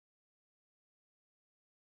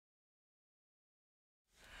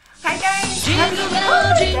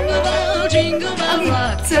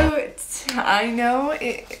Okay, so I know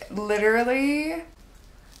it literally,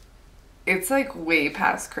 it's like way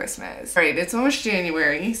past Christmas. All right, it's almost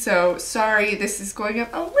January, so sorry this is going up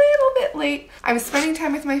a little bit late. I was spending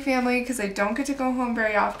time with my family because I don't get to go home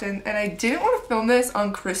very often, and I didn't want to film this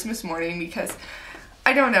on Christmas morning because,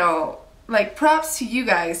 I don't know, like props to you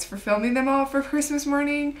guys for filming them all for Christmas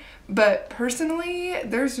morning, but personally,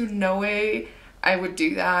 there's no way I would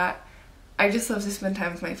do that. I just love to spend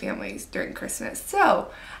time with my families during Christmas. So,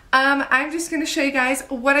 I'm just going to show you guys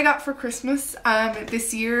what I got for Christmas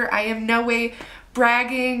this year. I am no way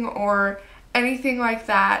bragging or anything like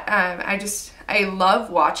that. I love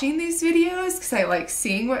watching these videos because I like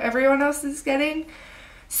seeing what everyone else is getting.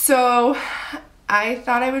 So, I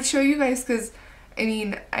thought I would show you guys because, I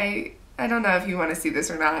mean, I don't know if you want to see this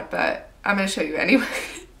or not, but I'm going to show you anyway.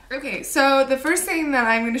 Okay, so the first thing that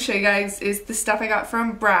I'm going to show you guys is the stuff I got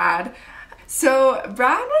from Brad. So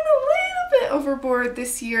Brad went a little bit overboard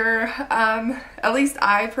this year. At least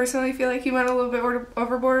I personally feel like he went a little bit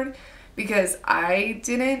overboard because I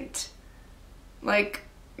didn't like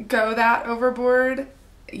go that overboard.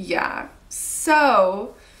 Yeah.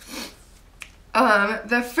 So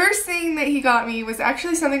the first thing that he got me was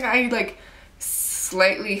actually something I like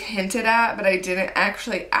slightly hinted at, but I didn't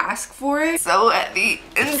actually ask for it. So heavy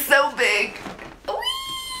and so big.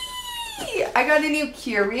 I got a new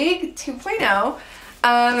Keurig 2.0.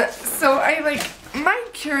 So my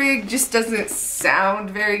Keurig just doesn't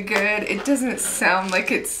sound very good. It doesn't sound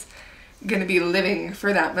like it's gonna be living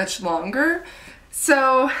for that much longer.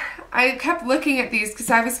 So I kept looking at these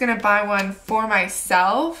because I was gonna buy one for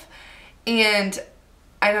myself, and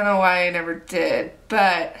I don't know why I never did,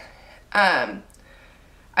 but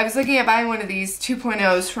I was looking at buying one of these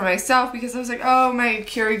 2.0s for myself because I was like, oh, my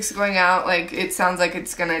Keurig's going out, like, it sounds like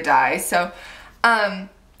it's gonna die. So,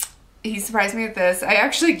 he surprised me with this. I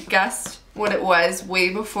actually guessed what it was way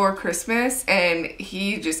before Christmas, and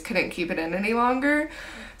he just couldn't keep it in any longer.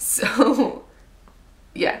 So,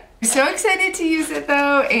 yeah. I'm so excited to use it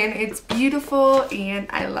though, and it's beautiful, and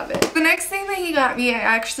I love it. The next thing that he got me, I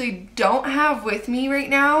actually don't have with me right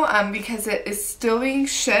now, because it is still being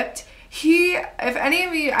shipped. If any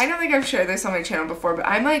of you, I don't think I've shared this on my channel before, but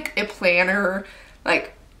I'm like a planner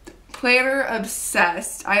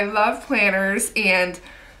obsessed. I love planners, and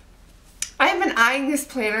I've been eyeing this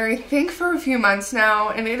planner, I think, for a few months now,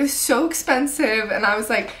 and it is so expensive, and I was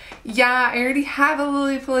like, yeah, I already have a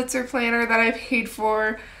Lily Pulitzer planner that I paid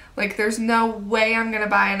for. Like, there's no way I'm gonna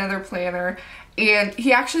buy another planner. And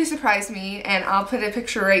he actually surprised me, and I'll put a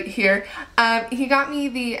picture right here. He got me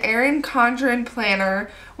the Erin Condren planner,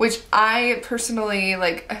 which I personally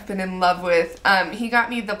have been in love with. He got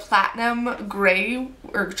me the platinum gray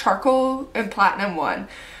or charcoal and platinum one,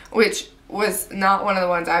 which was not one of the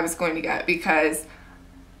ones I was going to get because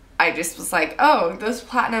I just was like, oh, those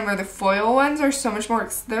platinum or the foil ones are so much more,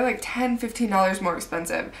 they're like $10, $15 more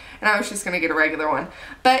expensive. And I was just going to get a regular one.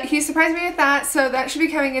 But he surprised me with that, so that should be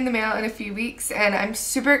coming in the mail in a few weeks. And I'm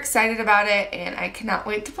super excited about it, and I cannot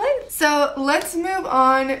wait to play it. So let's move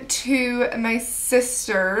on to my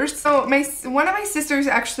sisters. So one of my sisters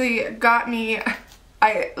actually got me,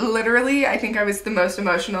 I think I was the most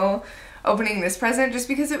emotional opening this present just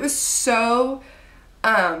because it was so,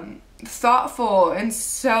 thoughtful and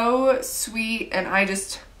so sweet, and I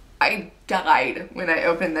died when I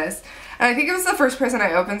opened this. And I think it was the first present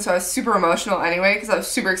I opened, so I was super emotional anyway because I was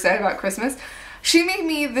super excited about Christmas. She made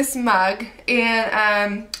me this mug,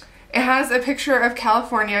 and it has a picture of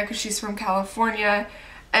California because she's from California,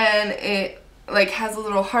 and it has a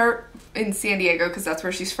little heart in San Diego because that's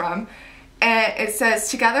where she's from, and it says,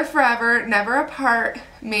 together forever, never apart,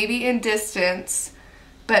 maybe in distance,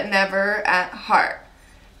 but never at heart.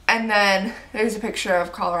 And then there's a picture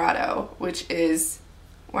of Colorado, which is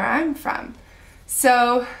where I'm from.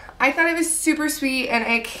 So I thought it was super sweet,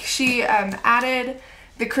 and she added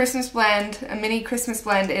the Christmas blend, a mini Christmas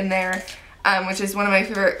blend in there, which is one of my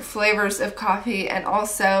favorite flavors of coffee, and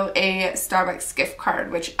also a Starbucks gift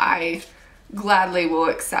card, which I gladly will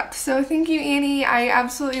accept. So thank you, Annie. I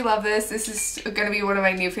absolutely love this. This is going to be one of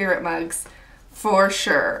my new favorite mugs for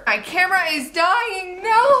sure. My camera is dying.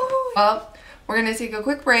 No! Well, we're gonna take a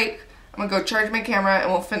quick break. I'm gonna go charge my camera and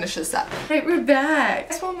we'll finish this up. Right, we're back.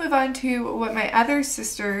 Next we'll move on to what my other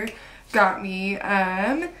sister got me.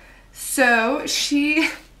 So she,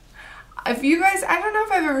 if you guys, I don't know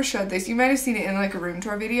if I've ever showed this, you might have seen it in like a room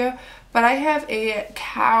tour video, but I have a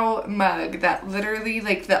cow mug that literally,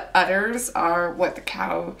 like, the udders are what the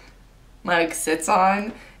cow mug sits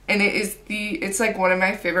on, and it's like one of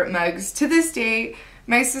my favorite mugs to this day.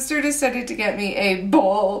 My sister decided to get me a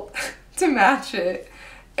bowl to match it,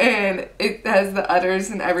 and it has the udders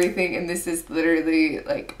and everything, and this is literally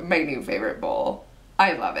like my new favorite bowl.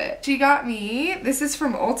 I love it. She got me, this is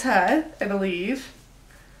from Ulta, I believe.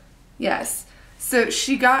 Yes. So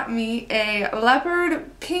she got me a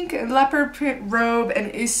pink leopard print robe, and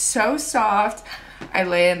it is so soft. I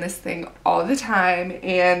lay in this thing all the time,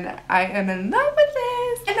 and I am in love with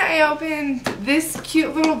this. And I opened this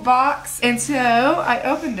cute little box, and so I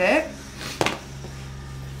opened it,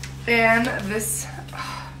 and this,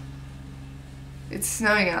 it's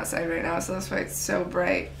snowing outside right now, so that's why it's so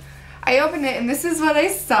bright. I opened it, and this is what I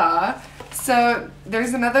saw. So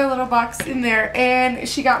there's another little box in there, and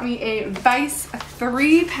she got me a Vice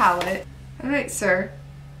 3 palette. All right, sir,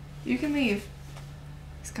 you can leave.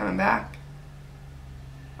 He's coming back.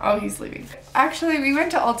 Oh, he's leaving. Actually, we went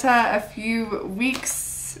to Ulta a few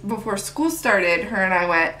weeks before school started. Her and I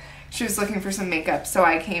went. She was looking for some makeup, so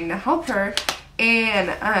I came to help her. And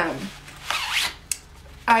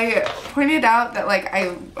I pointed out that like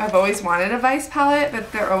I've always wanted a Vice palette,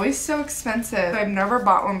 but they're always so expensive. I've never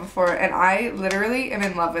bought one before, and I literally am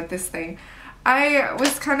in love with this thing. I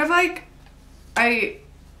was kind of like, I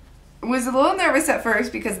was a little nervous at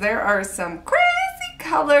first because there are some crazy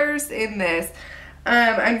colors in this.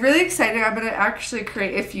 I'm really excited. I'm going to actually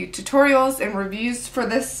create a few tutorials and reviews for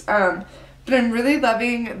this, but I'm really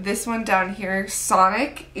loving this one down here,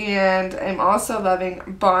 Sonic, and I'm also loving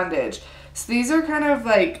Bondage. So these are kind of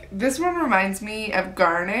like, this one reminds me of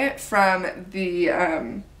Garnet from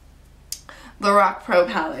the Lorac Pro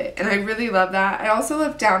palette, and I really love that. I also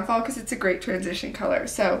love Downfall because it's a great transition color.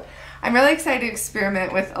 So I'm really excited to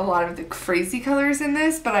experiment with a lot of the crazy colors in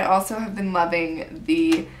this, but I also have been loving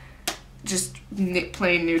the just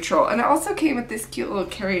plain neutral. And it also came with this cute little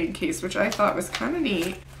carrying case, which I thought was kind of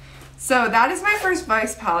neat. So that is my first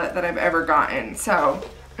Vice palette that I've ever gotten, so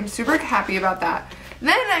I'm super happy about that.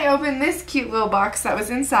 Then I opened this cute little box that was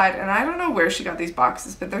inside, and I don't know where she got these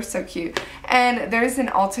boxes, but they're so cute. And there's an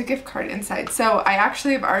Ulta gift card inside. So I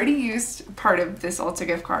actually have already used part of this Ulta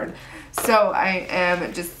gift card. So I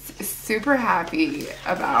am just super happy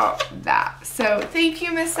about that. So thank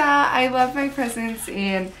you, Missa. I love my presents,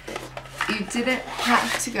 and you didn't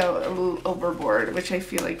have to go a little overboard, which I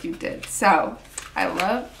feel like you did. So I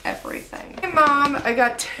love everything. My mom, I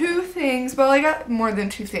got two things. Well, I got more than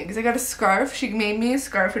two things. I got a scarf. She made me a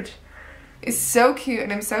scarf, which is so cute,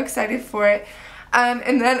 and I'm so excited for it.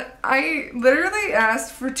 And then I literally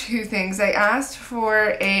asked for two things. I asked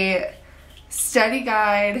for a study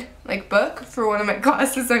guide, like book, for one of my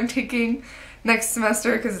classes I'm taking next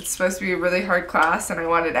semester because it's supposed to be a really hard class, and I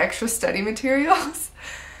wanted extra study materials.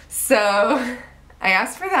 So I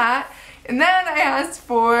asked for that. And then I asked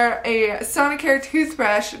for a Sonicare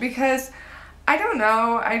toothbrush because, I don't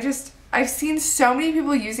know, I've seen so many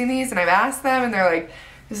people using these, and I've asked them, and they're like,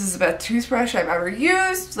 this is the best toothbrush I've ever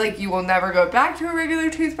used. Like, you will never go back to a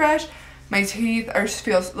regular toothbrush. My teeth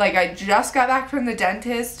feel like I just got back from the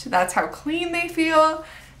dentist. That's how clean they feel.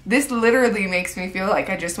 This literally makes me feel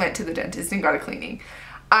like I just went to the dentist and got a cleaning.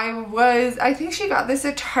 I think she got this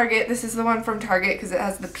at Target. This is the one from Target because it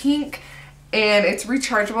has the pink, and it's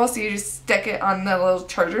rechargeable, so you just stick it on the little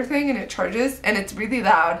charger thing and it charges, and it's really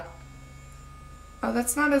loud. Oh,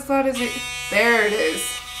 that's not as loud as it, there it is.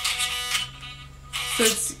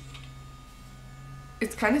 So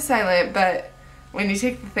it's kind of silent, but when you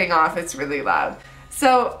take the thing off, it's really loud.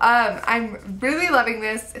 So I'm really loving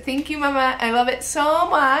this. Thank you, Mama. I love it so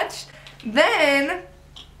much. Then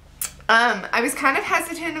I was kind of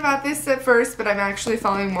hesitant about this at first, but I'm actually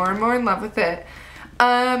falling more and more in love with it.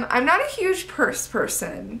 I'm not a huge purse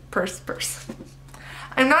person.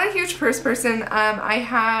 I'm not a huge purse person. I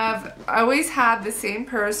have always had the same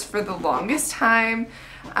purse for the longest time.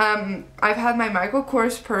 I've had my Michael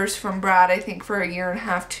Kors purse from Brad, I think, for 1.5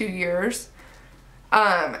 years, 2 years.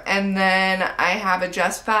 And then I have a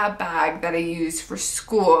Just Fab bag that I use for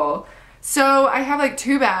school. So I have like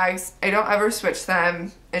 2 bags. I don't ever switch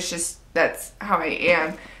them. It's just, that's how I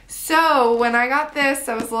am. So when I got this,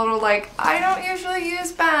 I was a little like, I don't usually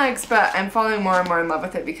use bags, but I'm falling more and more in love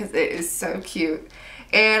with it because it is so cute.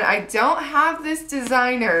 And I don't have this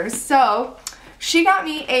designer, so she got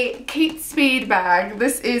me a Kate Spade bag.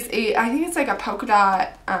 This is I think it's like a polka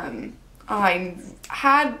dot. I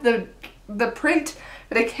had the print,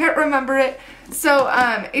 but I can't remember it. So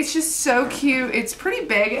it's just so cute. It's pretty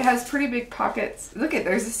big. It has pretty big pockets. Look at,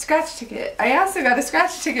 there's a scratch ticket. I also got a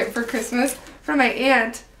scratch ticket for Christmas from my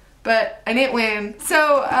aunt, but I didn't win.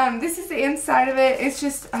 So this is the inside of it. It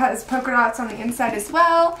just has polka dots on the inside as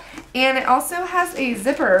well. And it also has a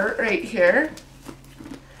zipper right here.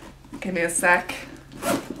 Give me a sec.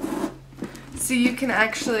 So you can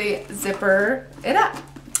actually zipper it up.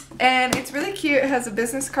 and it's really cute. It has a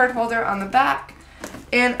business card holder on the back,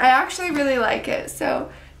 and I actually really like it. So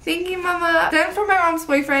thank you, Mama. Then for my mom's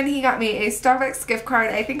boyfriend, he got me a Starbucks gift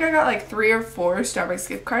card. I think I got like 3 or 4 Starbucks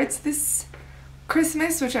gift cards this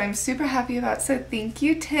Christmas, which I'm super happy about, so thank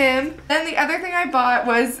you, Tim. Then the other thing I bought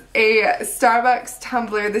was a Starbucks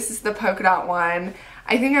tumbler. This is the polka dot one.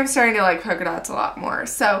 I think I'm starting to like polka dots a lot more.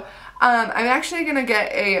 So I'm actually gonna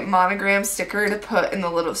get a monogram sticker to put in the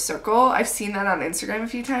little circle. I've seen that on Instagram a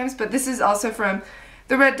few times, but this is also from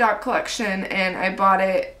the Red Dot collection, and I bought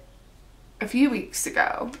it a few weeks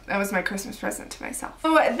ago. That was my Christmas present to myself.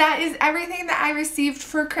 So that is everything that I received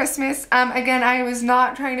for Christmas. Again, I was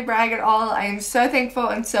not trying to brag at all. I am so thankful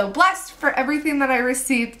and so blessed for everything that I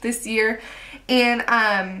received this year. And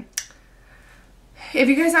if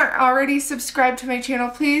you guys aren't already subscribed to my channel,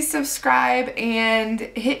 please subscribe and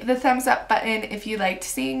hit the thumbs up button if you liked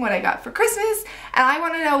seeing what I got for Christmas. And I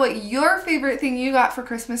want to know what your favorite thing you got for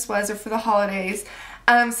Christmas was, or for the holidays.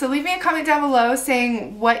 So leave me a comment down below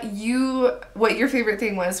saying what your favorite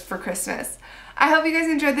thing was for Christmas. I hope you guys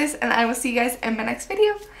enjoyed this, and I will see you guys in my next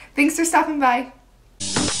video. Thanks for stopping by.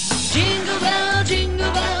 Jingle bell,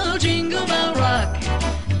 jingle bell, jingle bell.